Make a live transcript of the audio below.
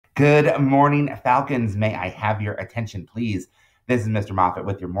Good morning, Falcons. May I have your attention, please? This is Mr. Moffat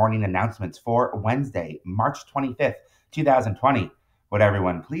with your morning announcements for Wednesday, March 25th, 2020. Would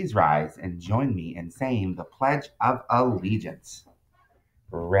everyone please rise and join me in saying the Pledge of Allegiance?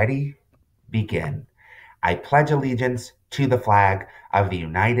 Ready? Begin. I pledge allegiance to the flag of the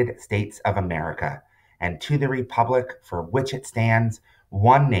United States of America and to the republic for which it stands,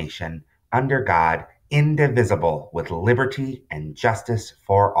 one nation, under God, indivisible, with liberty and justice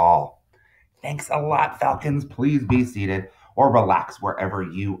for all. Thanks a lot, Falcons. Please be seated or relax wherever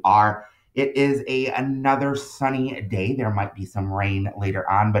you are. It is another sunny day. There might be some rain later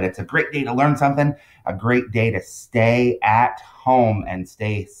on, but it's a great day to learn something, a great day to stay at home and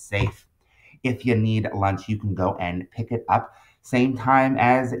stay safe. If you need lunch, you can go and pick it up. Same time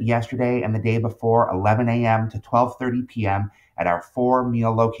as yesterday and the day before, 11 a.m. to 12:30 p.m. at our 4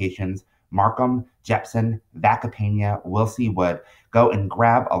 meal locations, Markham, Jepson, Vacapena, Wilsey Wood. Go and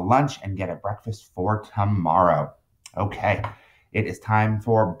grab a lunch and get a breakfast for tomorrow. Okay, it is time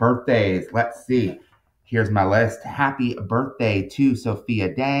for birthdays. Let's see. Here's my list. Happy birthday to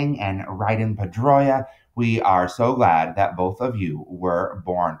Sophia Dang and Ryden Pedroia. We are so glad that both of you were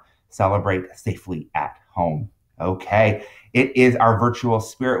born. Celebrate safely at home. Okay, it is our virtual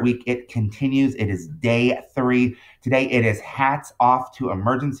Spirit Week. It continues. It is day 3. Today it is hats off to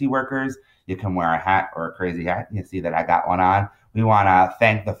emergency workers. You can wear a hat or a crazy hat. You see that I got one on. We want to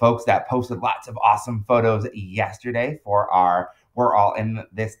thank the folks that posted lots of awesome photos yesterday for our We're All in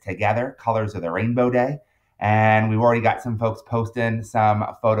This Together Colors of the Rainbow Day. And we've already got some folks posting some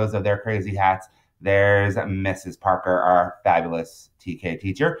photos of their crazy hats. There's Mrs. Parker, our fabulous TK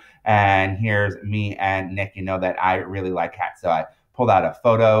teacher. And here's me and Nick. You know that I really like hats. So I pulled out a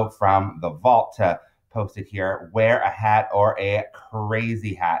photo from the vault to post it here. Wear a hat or a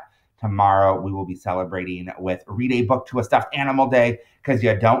crazy hat. Tomorrow we will be celebrating with Read a Book to a Stuffed Animal Day because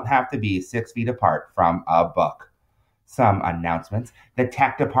you don't have to be 6 feet apart from a book. Some announcements. The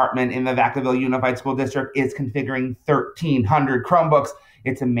tech department in the Vacaville Unified School District is configuring 1,300 Chromebooks.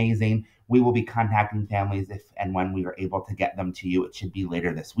 It's amazing. We will be contacting families if and when we are able to get them to you. It should be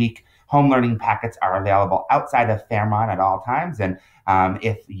later this week. Home learning packets are available outside of Fairmont at all times. And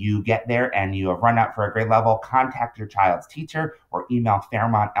if you get there and you have run out for a grade level, contact your child's teacher or email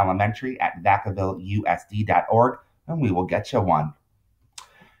Fairmont Elementary at vacavilleusd.org and we will get you one.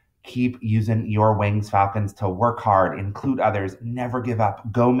 Keep using your wings, Falcons, to work hard, include others, never give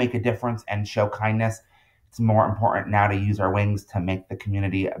up, go make a difference, and show kindness. It's more important now to use our wings to make the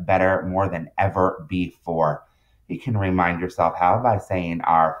community better more than ever before. You can remind yourself how by saying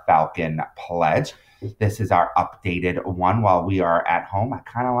our Falcon Pledge. This is our updated one while we are at home. I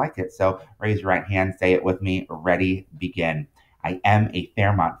kind of like it. So raise your right hand, say it with me. Ready, begin. I am a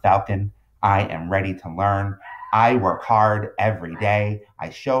Fairmont Falcon. I am ready to learn. I work hard every day. I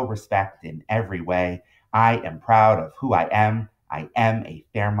show respect in every way. I am proud of who I am. I am a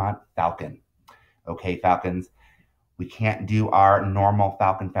Fairmont Falcon. Okay, Falcons, we can't do our normal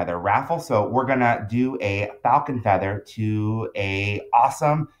Falcon Feather raffle, so we're going to do a Falcon Feather to a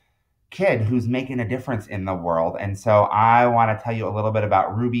awesome kid who's making a difference in the world. And so I want to tell you a little bit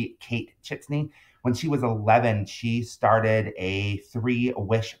about Ruby Kate Chitsney. When she was 11, she started a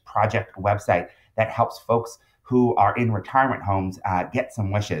 3-Wish Project website that helps folks who are in retirement homes get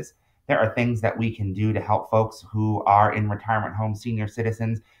some wishes. There are things that we can do to help folks who are in retirement homes, senior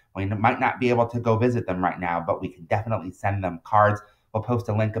citizens. We might not be able to go visit them right now, but we can definitely send them cards. We'll post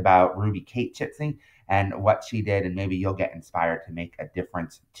a link about Ruby Kate Chitsney and what she did, and maybe you'll get inspired to make a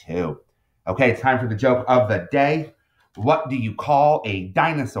difference too. Okay, it's time for the joke of the day. What do you call a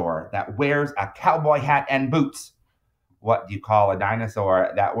dinosaur that wears a cowboy hat and boots? What do you call a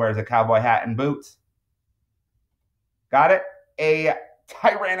dinosaur that wears a cowboy hat and boots? Got it? A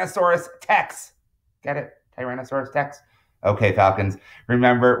Tyrannosaurus Rex. Get it? Tyrannosaurus Rex. Okay, Falcons,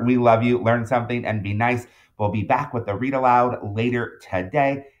 remember, we love you. Learn something and be nice. We'll be back with the Read Aloud later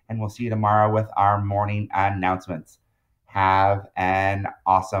today, and we'll see you tomorrow with our morning announcements. Have an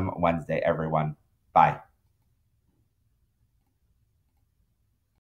awesome Wednesday, everyone. Bye.